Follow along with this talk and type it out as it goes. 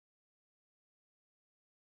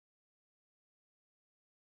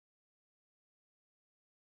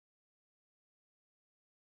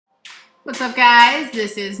What's up, guys?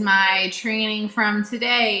 This is my training from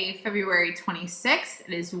today, February 26th.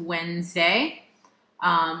 It is Wednesday.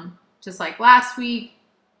 Just like last week,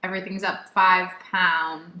 everything's up 5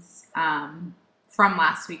 pounds from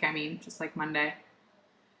last week, just like Monday.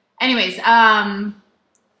 Anyways, 5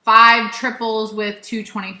 triples with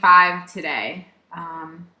 225 today.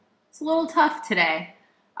 It's a little tough today.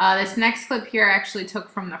 This next clip here I actually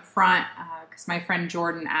took from the front because my friend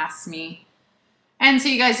Jordan asked me. And so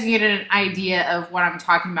you guys can get an idea of what I'm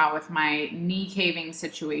talking about with my knee caving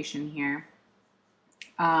situation here.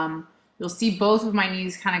 You'll see both of my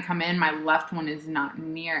knees kind of come in. My left one is not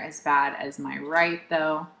near as bad as my right,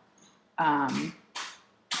 though.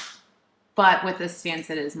 But with this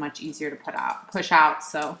stance, it is much easier to push out,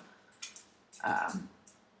 so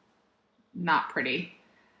not pretty.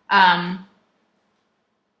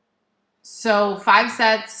 So 5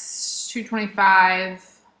 sets, 225.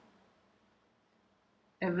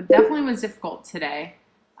 It definitely was difficult today.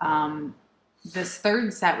 This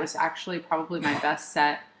third set was actually probably my best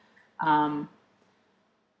set. After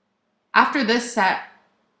this set,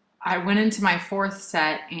 I went into my fourth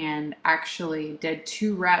set and actually did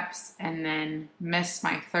 2 reps and then missed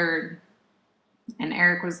my third. And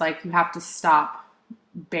Eric was like, you have to stop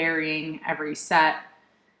burying every set.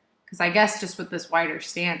 Because I guess just with this wider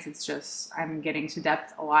stance, it's just, I'm getting to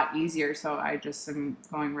depth a lot easier. So I just am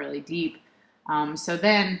going really deep. So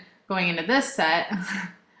then going into this set,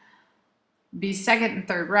 these second and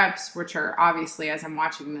third reps, which are obviously, as I'm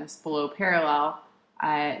watching this, below parallel,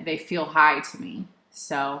 they feel high to me.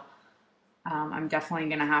 So I'm definitely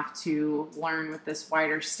going to have to learn with this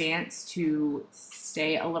wider stance to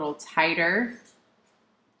stay a little tighter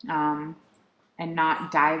and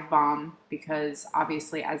not dive bomb, because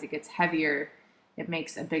obviously as it gets heavier, it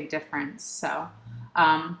makes a big difference. So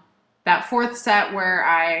that fourth set where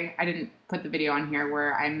I didn't put the video on here,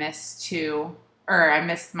 where I missed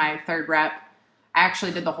my third rep, I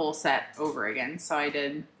actually did the whole set over again. So I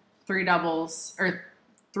did 3 doubles or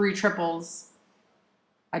 3 triples,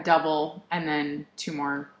 a double, and then 2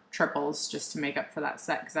 more triples just to make up for that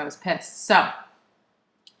set because I was pissed. So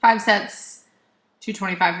 5 sets,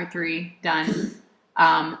 225 for 3, done.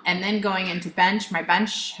 And then going into bench, my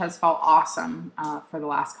bench has felt awesome for the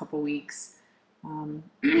last couple weeks.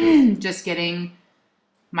 Just getting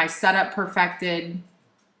my setup perfected,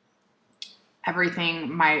 everything,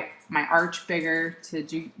 my arch bigger to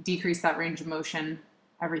decrease that range of motion.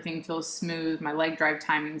 Everything feels smooth. My leg drive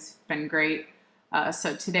timing's been great.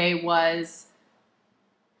 So today was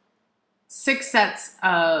 6 sets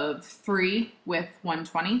of 3 with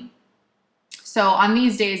 120. So on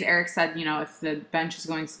these days, Eric said, you know, if the bench is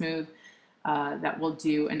going smooth, that we'll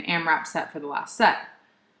do an AMRAP set for the last set.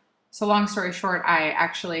 So long story short, I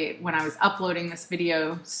actually, when I was uploading this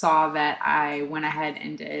video, saw that I went ahead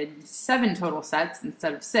and did 7 total sets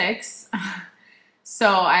instead of 6. So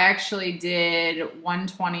I actually did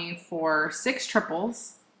 120 for 6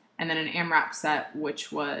 triples and then an AMRAP set, which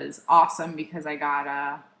was awesome because I got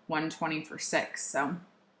a 120 for 6. So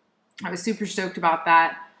I was super stoked about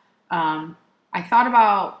that. I thought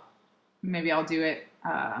about maybe I'll do it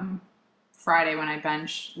Friday when I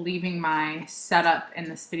bench, leaving my setup in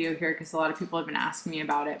this video here because a lot of people have been asking me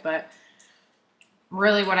about it. But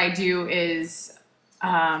really what I do is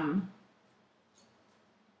I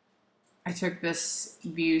took this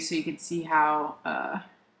view so you could see how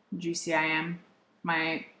juicy I am.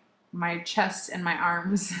 My chest and my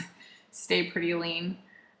arms stay pretty lean.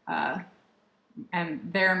 And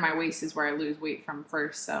there in my waist is where I lose weight from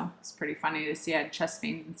first. So it's pretty funny to see I had chest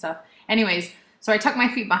veins and stuff. Anyways, so I tuck my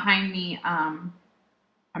feet behind me. I'm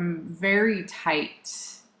very tight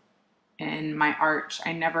in my arch.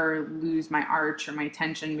 I never lose my arch or my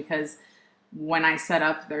tension because when I set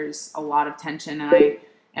up, there's a lot of tension and I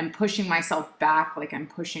am pushing myself back like I'm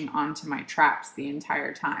pushing onto my traps the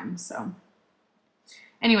entire time. So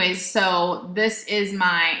anyways, so this is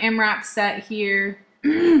my AMRAP set here.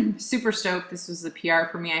 Super stoked. This was a PR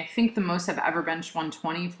for me. I think the most I've ever benched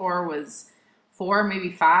 120 for was 4,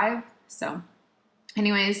 maybe 5. So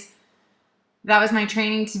anyways, that was my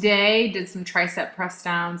training today. Did some tricep press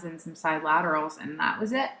downs and some side laterals, and that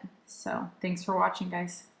was it. So thanks for watching,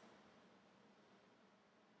 guys.